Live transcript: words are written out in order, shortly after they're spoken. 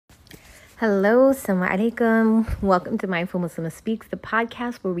Hello, Assalamu alaikum. Welcome to Mindful Muslimah Speaks, the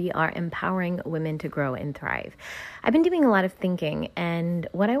podcast where we are empowering women to grow and thrive. I've been doing a lot of thinking, and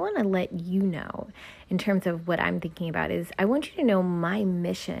what I want to let you know in terms of what I'm thinking about is I want you to know my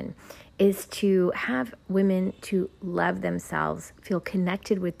mission is to have women to love themselves, feel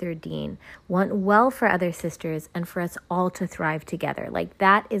connected with their deen, want well for other sisters, and for us all to thrive together. Like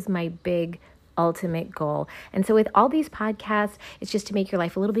that is my big ultimate goal. And so with all these podcasts, it's just to make your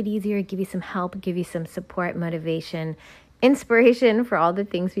life a little bit easier, give you some help, give you some support, motivation, inspiration for all the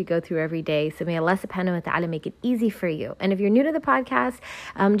things we go through every day. So may Allah subhanahu wa ta'ala make it easy for you. And if you're new to the podcast,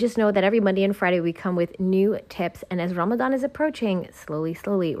 just know that every Monday and Friday we come with new tips. And as Ramadan is approaching,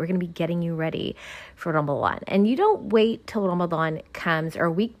 slowly, we're going to be getting you ready for Ramadan. And you don't wait till Ramadan comes or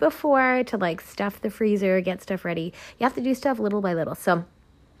a week before to stuff the freezer, get stuff ready. You have to do stuff little by little. So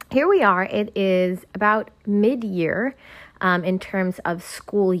here we are. It is about mid-year in terms of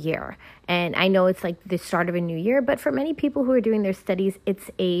school year. And I know it's like the start of a new year, but for many people who are doing their studies,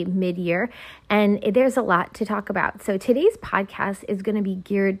 it's a mid-year. And there's a lot to talk about. So today's podcast is going to be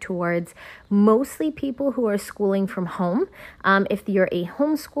geared towards mostly people who are schooling from home. If you're a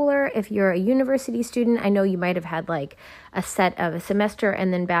homeschooler, if you're a university student, I know you might have had a set of a semester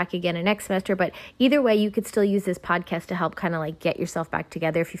and then back again a next semester. But either way, you could still use this podcast to help kind of get yourself back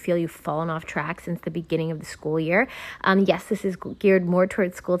together if you feel you've fallen off track since the beginning of the school year. Yes, this is geared more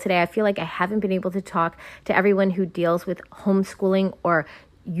towards school today. I feel like I haven't been able to talk to everyone who deals with homeschooling or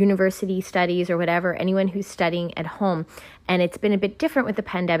university studies or whatever, anyone who's studying at home. And it's been a bit different with the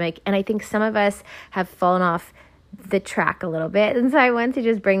pandemic. And I think some of us have fallen off the track a little bit. And so I want to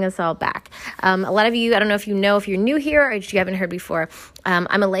just bring us all back. A lot of you, I don't know if you're new here or if you haven't heard before.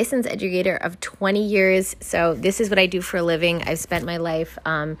 I'm a licensed educator of 20 years. So this is what I do for a living. I've spent my life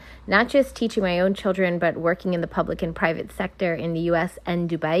not just teaching my own children, but working in the public and private sector in the US and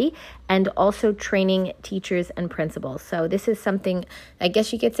Dubai, and also training teachers and principals. So this is something I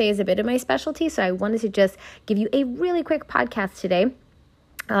guess you could say is a bit of my specialty. So I wanted to just give you a really quick podcast today.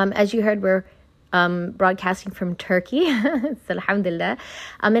 As you heard, we're broadcasting from Turkey. So alhamdulillah.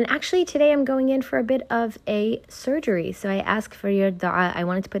 And actually today I'm going in for a bit of a surgery. So I ask for your dua. I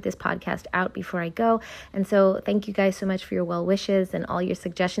wanted to put this podcast out before I go. And so thank you guys so much for your well wishes and all your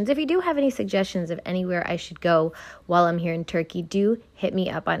suggestions. If you do have any suggestions of anywhere I should go while I'm here in Turkey, do hit me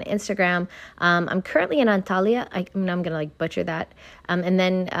up on Instagram. I'm currently in Antalya. I'm going to butcher that. And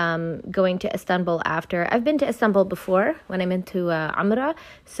then going to Istanbul after. I've been to Istanbul before when I'm into Umrah.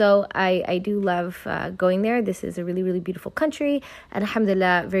 So I do love going there. This is a really, really beautiful country. And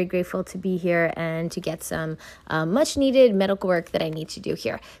alhamdulillah, very grateful to be here and to get some much needed medical work that I need to do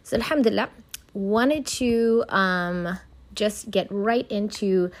here. So alhamdulillah, wanted to just get right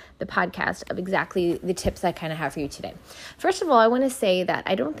into the podcast of exactly the tips I kind of have for you today. First of all, I want to say that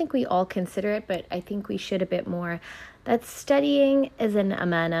I don't think we all consider it, but I think we should a bit more, that studying is an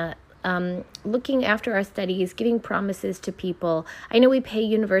amana. Looking after our studies, giving promises to people. I know we pay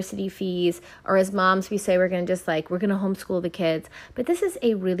university fees, or as moms, we say we're going to homeschool the kids, but this is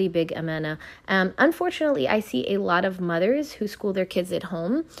a really big amana. Unfortunately, I see a lot of mothers who school their kids at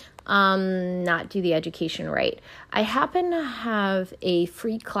home, not do the education right. I happen to have a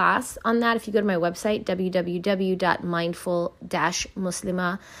free class on that. If you go to my website,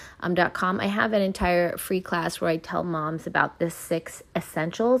 www.mindful-muslimah.com, I have an entire free class where I tell moms about the 6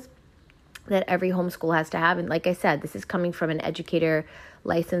 essentials that every homeschool has to have. And like I said, this is coming from an educator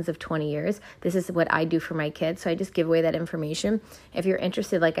license of 20 years. This is what I do for my kids. So I just give away that information. If you're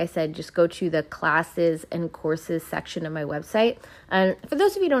interested, like I said, just go to the classes and courses section of my website. And for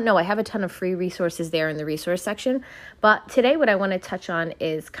those of you who don't know, I have a ton of free resources there in the resource section. But today what I want to touch on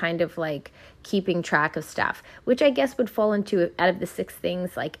is kind of keeping track of stuff, which I guess would fall into, out of the 6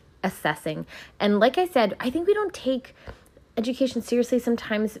 things, assessing. And like I said, I think we don't take education seriously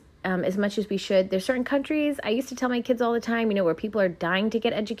sometimes as much as we should. There's certain countries, I used to tell my kids all the time, where people are dying to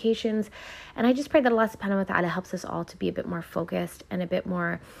get educations. And I just pray that Allah subhanahu wa ta'ala helps us all to be a bit more focused and a bit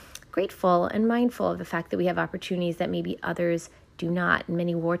more grateful and mindful of the fact that we have opportunities that maybe others do not. In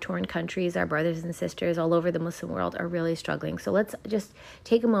many war-torn countries, our brothers and sisters all over the Muslim world are really struggling. So let's just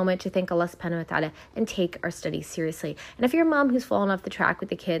take a moment to thank Allah subhanahu wa ta'ala and take our studies seriously. And if you're a mom who's fallen off the track with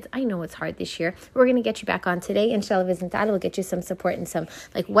the kids, I know it's hard this year. We're going to get you back on today. Inshallah, we'll get you some support and some,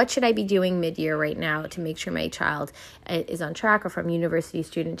 what should I be doing mid-year right now to make sure my child is on track, or from university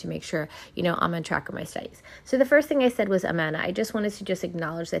student to make sure, I'm on track with my studies. So the first thing I said was amana. I just wanted to just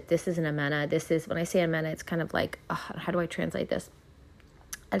acknowledge that this is an amana. This is, when I say amana, it's kind of how do I translate this?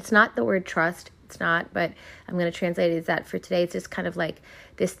 It's not the word trust. It's not, but I'm going to translate it as that for today. It's just kind of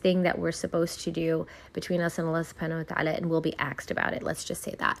this thing that we're supposed to do between us and Allah subhanahu wa ta'ala, and we'll be asked about it. Let's just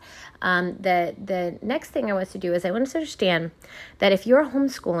say that. The next thing I want us to do is I want us to understand that if you're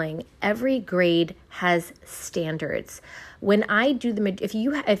homeschooling, every grade has standards. When I do if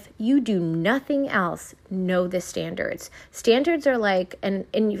you do nothing else, know the standards. Standards are like, and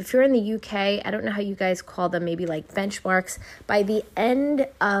if you're in the UK, I don't know how you guys call them, maybe like benchmarks. By the end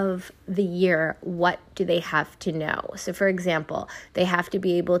of the year, what do they have to know? So for example, they have to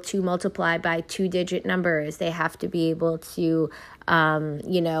be able to multiply by 2-digit numbers. They have to be able to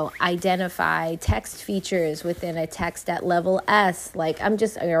identify text features within a text at level S,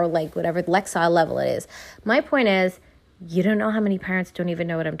 or like whatever Lexile level it is. My point is, you don't know how many parents don't even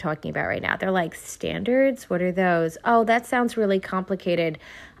know what I'm talking about right now. They're like, standards? What are those? Oh, that sounds really complicated.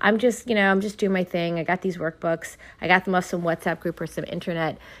 I'm just doing my thing. I got these workbooks. I got them off some WhatsApp group or some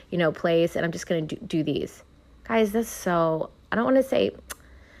internet, place, and I'm just going to do these. Guys, I don't want to say,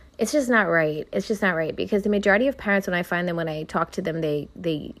 it's just not right. It's just not right, because the majority of parents, when I talk to them, they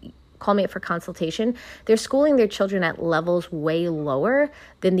call me up for consultation. They're schooling their children at levels way lower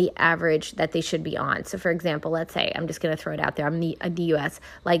than the average that they should be on. So for example, let's say, I'm just going to throw it out there, I'm in the US,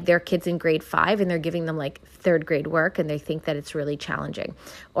 like their kids in grade 5 and they're giving them like 3rd grade work and they think that it's really challenging.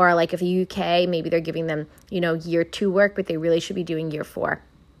 Or like if UK, maybe they're giving them, year 2 work, but they really should be doing year 4.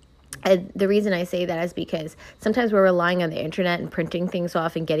 And the reason I say that is because sometimes we're relying on the internet and printing things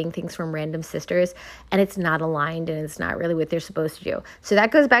off and getting things from random sisters, and it's not aligned and it's not really what they're supposed to do. So that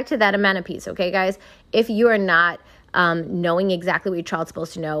goes back to that amana piece, okay, guys? If you are not knowing exactly what your child's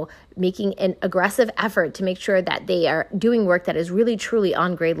supposed to know, making an aggressive effort to make sure that they are doing work that is really, truly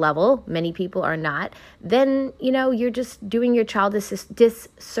on grade level, many people are not, then, you're just doing your child a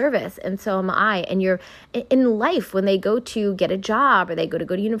disservice, and so am I. And you're in life, when they go to get a job or they go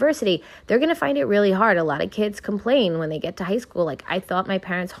to university, they're going to find it really hard. A lot of kids complain when they get to high school, like, I thought my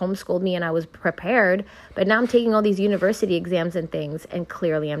parents homeschooled me and I was prepared, but now I'm taking all these university exams and things, and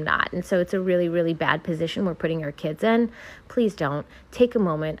clearly I'm not. And so it's a really, really bad position we're putting our kids in. Please don't. Take a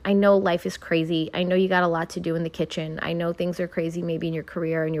moment. I know life is crazy. I know you got a lot to do in the kitchen. I know things are crazy maybe in your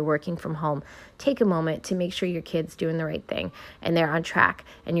career and you're working from home. Take a moment to make sure your kid's doing the right thing and they're on track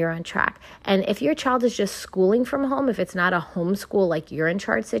and you're on track. And if your child is just schooling from home, if it's not a homeschool like you're in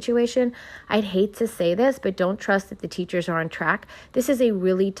charge situation, I'd hate to say this, but don't trust that the teachers are on track. This is a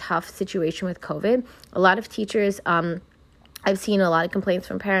really tough situation with COVID. A lot of teachers, I've seen a lot of complaints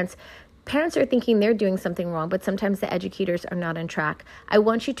from parents. Parents are thinking they're doing something wrong, but sometimes the educators are not on track. I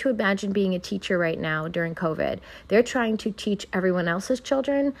want you to imagine being a teacher right now during COVID. They're trying to teach everyone else's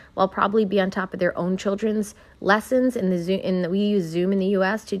children while probably be on top of their own children's lessons we use Zoom in the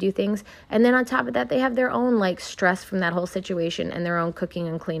US to do things. And then on top of that, they have their own stress from that whole situation and their own cooking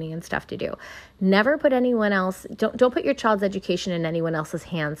and cleaning and stuff to do. Never put anyone else, don't put your child's education in anyone else's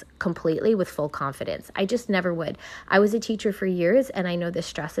hands completely with full confidence. I just never would. I was a teacher for years and I know the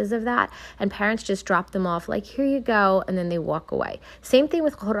stresses of that, and parents just drop them off like, here you go, and then they walk away. Same thing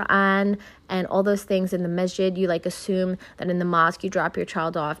with Quran and all those things in the masjid. You assume that in the mosque you drop your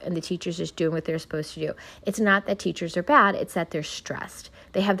child off and the teacher's just doing what they're supposed to do. It's not that teachers are bad, it's that they're stressed.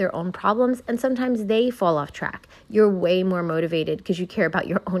 They have their own problems and sometimes they fall off track. You're way more motivated because you care about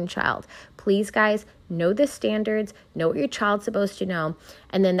your own child. Please, guys, know the standards, know what your child's supposed to know.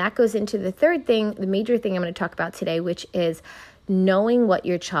 And then that goes into the third thing, the major thing I'm going to talk about today, which is knowing what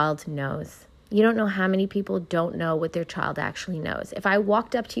your child knows. You don't know how many people don't know what their child actually knows. If I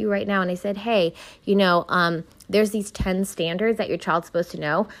walked up to you right now and I said, hey, there's these 10 standards that your child's supposed to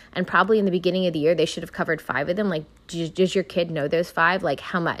know, and probably in the beginning of the year, they should have covered 5 of them. Does your kid know those 5?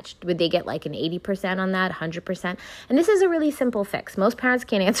 How much? Would they get an 80% on that, 100%? And this is a really simple fix. Most parents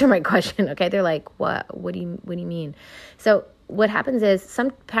can't answer my question, okay? They're like, what? What do you mean? So what happens is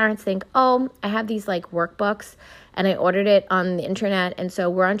some parents think, oh, I have these workbooks and I ordered it on the internet. And so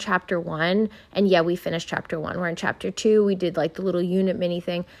we're on chapter 1 and yeah, we finished chapter 1. We're in chapter 2. We did the little unit mini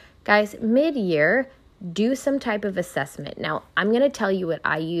thing. Guys, mid-year, do some type of assessment. Now, I'm going to tell you what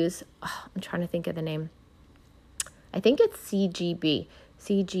I use. Oh, I'm trying to think of the name. I think it's CGP.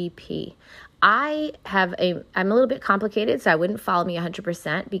 I'm a little bit complicated, so I wouldn't follow me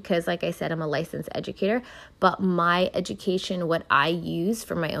 100% because, like I said, I'm a licensed educator. But my education, what I use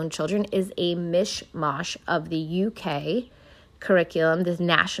for my own children, is a mishmash of the UK curriculum, this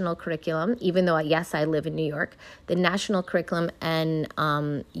national curriculum, even though, yes, I live in New York, the national curriculum and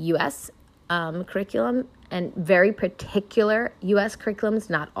US curriculum, and very particular US curriculums.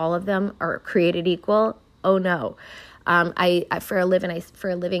 Not all of them are created equal. Oh, no. For a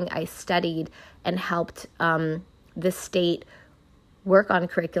living, I studied and helped the state work on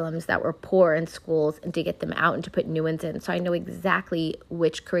curriculums that were poor in schools and to get them out and to put new ones in. So I know exactly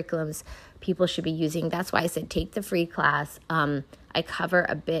which curriculums people should be using. That's why I said take the free class. I cover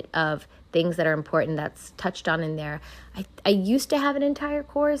a bit of things that are important that's touched on in there. I used to have an entire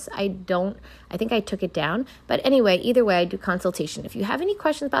course. I think I took it down. But anyway, either way, I do consultation. If you have any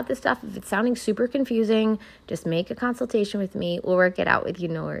questions about this stuff, if it's sounding super confusing, just make a consultation with me. We'll work it out with you,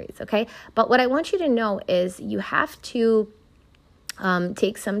 no worries, okay? But what I want you to know is you have to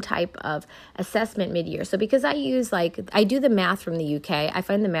take some type of assessment mid-year. So because I do the math from the UK, I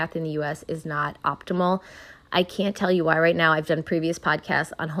find the math in the US is not optimal. I can't tell you why right now. I've done previous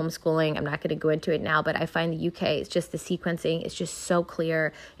podcasts on homeschooling. I'm not going to go into it now, but I find the UK, it's just the sequencing. It's just so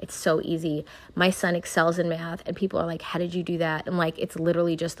clear. It's so easy. My son excels in math and people are like, how did you do that? I'm like, it's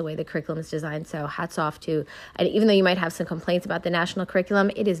literally just the way the curriculum is designed. So hats off to, and even though you might have some complaints about the national curriculum,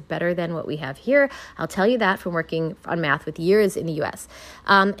 it is better than what we have here. I'll tell you that from working on math with years in the US.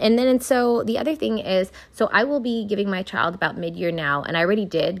 So the other thing is, so I will be giving my child about mid-year now, and I already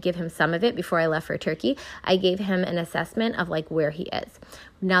did give him some of it before I left for Turkey. I gave him an assessment of like where he is.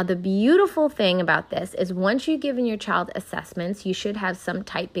 Now, the beautiful thing about this is once you've given your child assessments, you should have some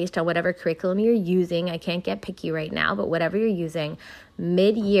type based on whatever curriculum you're using. I can't get picky right now, but whatever you're using,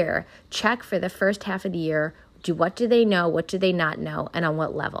 mid-year, check for the first half of the year. What do they know? What do they not know? And on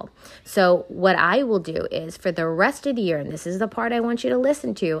what level? So what I will do is for the rest of the year, and this is the part I want you to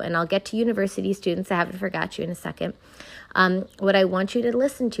listen to, and I'll get to university students. I haven't forgot you in a second. What I want you to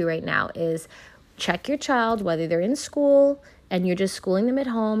listen to right now is check your child, whether they're in school and you're just schooling them at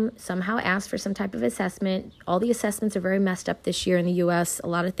home, somehow ask for some type of assessment. All the assessments are very messed up this year in the U.S. A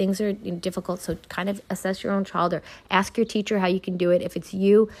lot of things are difficult, so kind of assess your own child or ask your teacher how you can do it. If it's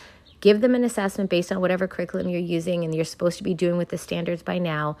you, give them an assessment based on whatever curriculum you're using and you're supposed to be doing with the standards by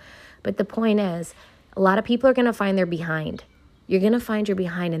now. But the point is, a lot of people are going to find they're behind. You're going to find you're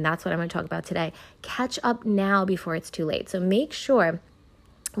behind, and that's what I'm going to talk about today. Catch up now before it's too late. So make sure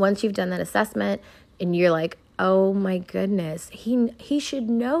once you've done that assessment and you're like, oh my goodness, he should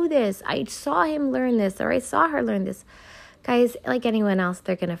know this. I saw him learn this, or I saw her learn this. Guys, like anyone else,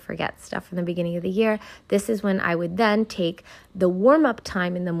 they're going to forget stuff from the beginning of the year. This is when I would then take the warm-up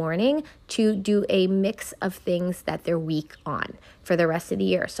time in the morning to do a mix of things that they're weak on for the rest of the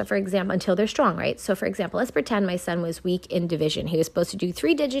year. So for example, until they're strong, right? So for example, let's pretend my son was weak in division. He was supposed to do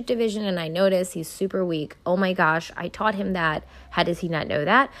 3-digit division, and I noticed he's super weak. Oh my gosh, I taught him that. How does he not know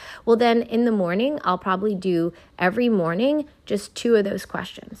that? Well, then in the morning, I'll probably do every morning just 2 of those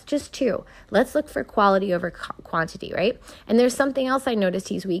questions, just 2. Let's look for quality over quantity, right? And there's something else I noticed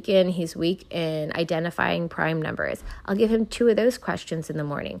he's weak in. He's weak in identifying prime numbers. I'll give him 2 of those questions in the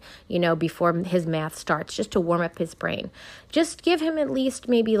morning, before his math starts, just to warm up his brain. Just give him at least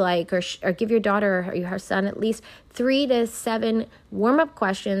maybe or give your daughter or your son at least 3 to 7 warm-up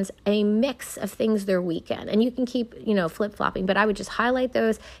questions, a mix of things they're weak in. And you can keep, flip-flopping, but I would just highlight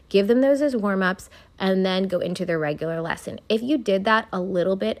those, give them those as warm-ups, and then go into their regular lesson. If you did that a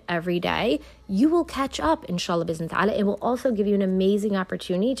little bit every day, you will catch up, inshallah bi'izn ta'ala. It will also give you an amazing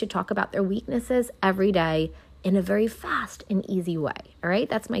opportunity to talk about their weaknesses every day in a very fast and easy way. All right,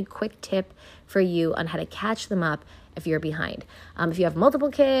 that's my quick tip for you on how to catch them up if you're behind. If you have multiple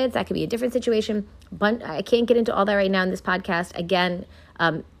kids, that could be a different situation, but I can't get into all that right now in this podcast. Again,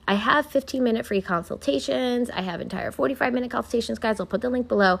 I have 15-minute free consultations. I have entire 45-minute consultations, guys. I'll put the link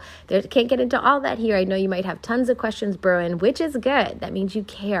below. Can't get into all that here. I know you might have tons of questions brewing, which is good. That means you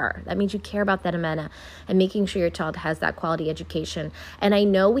care. That means you care about that amana and making sure your child has that quality education. And I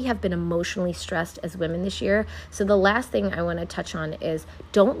know we have been emotionally stressed as women this year. So the last thing I want to touch on is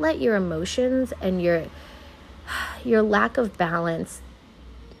don't let your emotions and your lack of balance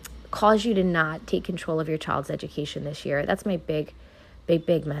cause you to not take control of your child's education this year. That's my big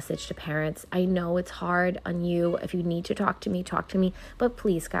message to parents. I know it's hard on you. If you need to talk to me, but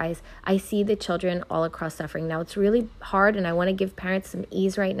please, guys, I see the children all across suffering. Now, it's really hard, and I want to give parents some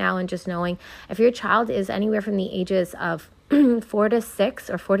ease right now and just knowing if your child is anywhere from the ages of 4 to 6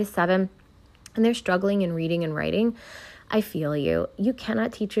 or 4 to 7 and they're struggling in reading and writing, I feel you. You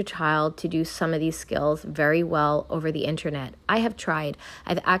cannot teach your child to do some of these skills very well over the internet. I have tried.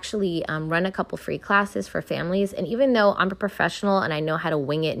 I've actually run a couple free classes for families. And even though I'm a professional and I know how to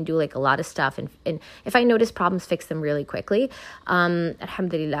wing it and do a lot of stuff, and if I notice problems, fix them really quickly,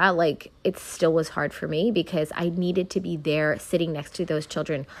 alhamdulillah, it still was hard for me because I needed to be there sitting next to those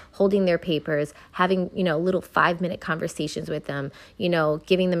children, holding their papers, having, little 5-minute conversations with them,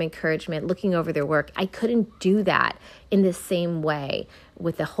 giving them encouragement, looking over their work. I couldn't do that in the same way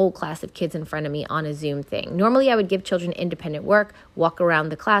with a whole class of kids in front of me on a Zoom thing. Normally I would give children independent work, walk around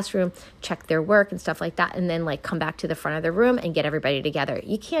the classroom, check their work and stuff like that, and then like come back to the front of the room and get everybody together.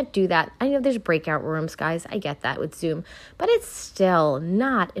 You can't do that. I know there's breakout rooms, guys. I get that with Zoom, but it's still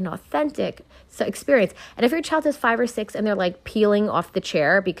not an authentic experience. And if your child is 5 or 6 and they're like peeling off the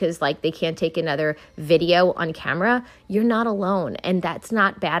chair because like they can't take another video on camera, you're not alone. And that's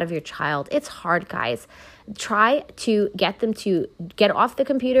not bad of your child. It's hard, guys. Try to get them to get off the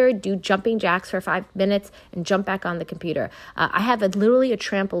computer, do jumping jacks for 5 minutes and jump back on the computer. I have literally a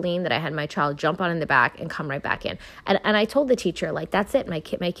trampoline that I had my child jump on in the back and come right back in. And I told the teacher, like, that's it. My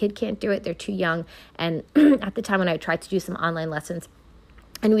kid can't do it. They're too young. And at the time when I tried to do some online lessons,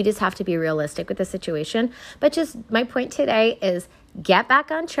 and we just have to be realistic with the situation. But just my point today is get back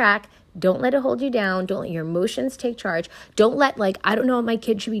on track. Don't let it hold you down. Don't let your emotions take charge. Don't let I don't know what my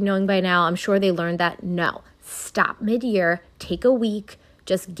kid should be knowing by now. I'm sure they learned that. No, stop mid-year, take a week,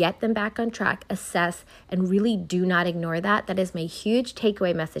 just get them back on track, assess, and really do not ignore that. That is my huge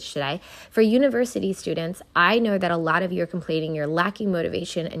takeaway message today. For university students, I know that a lot of you are complaining you're lacking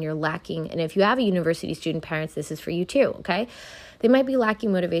motivation and you're lacking, and if you have a university student, parents, this is for you too, okay? They might be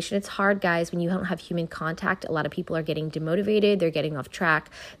lacking motivation. It's hard, guys, when you don't have human contact. A lot of people are getting demotivated. They're getting off track.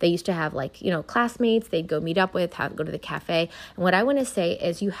 They used to have classmates they'd go meet up with, go to the cafe. And what I want to say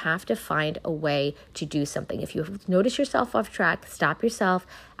is you have to find a way to do something. If you notice yourself off track, stop yourself.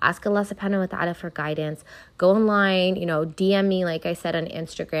 Ask Allah subhanahu wa ta'ala for guidance. Go online, DM me, like I said, on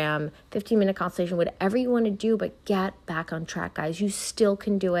Instagram, 15-minute consultation, whatever you want to do, but get back on track, guys. You still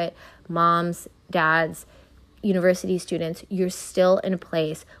can do it. Moms, dads, university students, you're still in a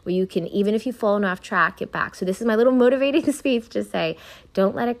place where you can, even if you've fallen off track, get back. So this is my little motivating speech to say,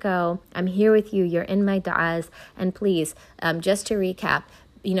 don't let it go. I'm here with you. You're in my du'as. And please, just to recap,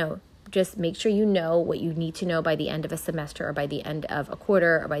 just make sure you know what you need to know by the end of a semester or by the end of a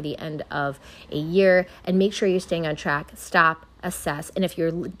quarter or by the end of a year, and make sure you're staying on track. Stop, assess. And if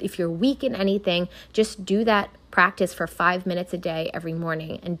you're weak in anything, just do that practice for 5 minutes a day every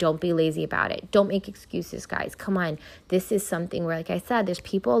morning, and don't be lazy about it. Don't make excuses, guys. Come on. This is something where, like I said, there's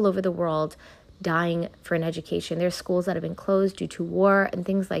people all over the world dying for an education. There's schools that have been closed due to war and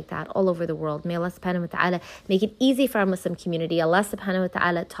things like that all over the world. May Allah subhanahu wa ta'ala make it easy for our Muslim community. Allah subhanahu wa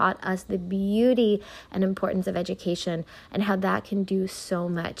ta'ala taught us the beauty and importance of education and how that can do so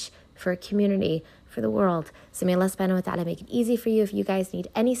much for a community, for the world. So may Allah subhanahu wa ta'ala make it easy for you. If you guys need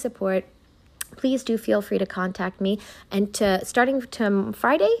any support, please do feel free to contact me. And starting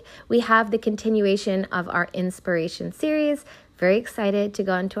Friday, we have the continuation of our inspiration series. Very excited to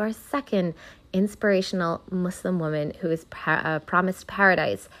go into our second inspirational Muslim woman who is promised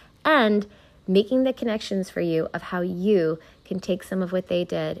paradise, and making the connections for you of how you can take some of what they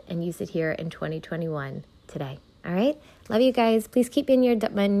did and use it here in 2021 today. All right? Love you guys. Please keep in your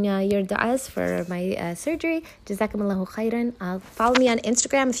du'as for my surgery. Jazakumullahu khairan. Follow me on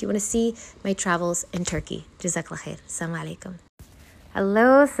Instagram if you want to see my travels in Turkey. Jazakallah khair. Assalamu alaikum.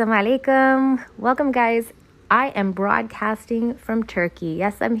 Hello. Assalamu alaikum. Welcome, guys. I am broadcasting from Turkey.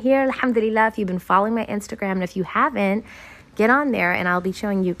 Yes, I'm here. Alhamdulillah. If you've been following my Instagram, and if you haven't, get on there and I'll be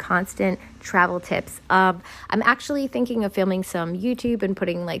showing you constant travel tips. I'm actually thinking of filming some YouTube and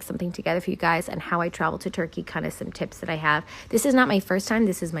putting something together for you guys and how I travel to Turkey, kind of some tips that I have. This is not my first time.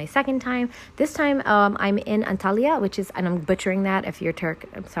 This is my second time. This time I'm in Antalya, and I'm butchering that. If you're Turk,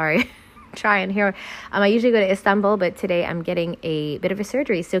 I'm sorry. Trying here. I usually go to Istanbul, but today I'm getting a bit of a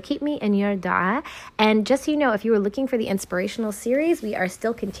surgery. So keep me in your dua. And just so you know, if you were looking for the inspirational series, we are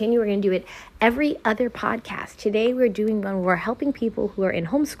still continuing. We're going to do it every other podcast. Today we're doing one where we're helping people who are in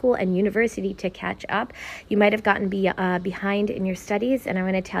homeschool and university to catch up. You might have gotten behind in your studies, and I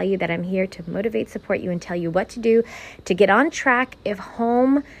want to tell you that I'm here to motivate, support you, and tell you what to do to get on track. If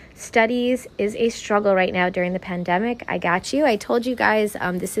home studies is a struggle right now during the pandemic, I got you. I told you guys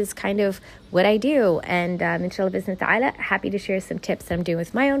this is kind of what I do, and inshallah bismillah ta'ala, happy to share some tips that I'm doing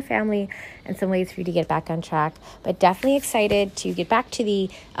with my own family and some ways for you to get back on track. But definitely excited to get back to the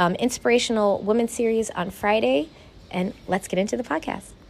inspirational women series on Friday, and let's get into the podcast.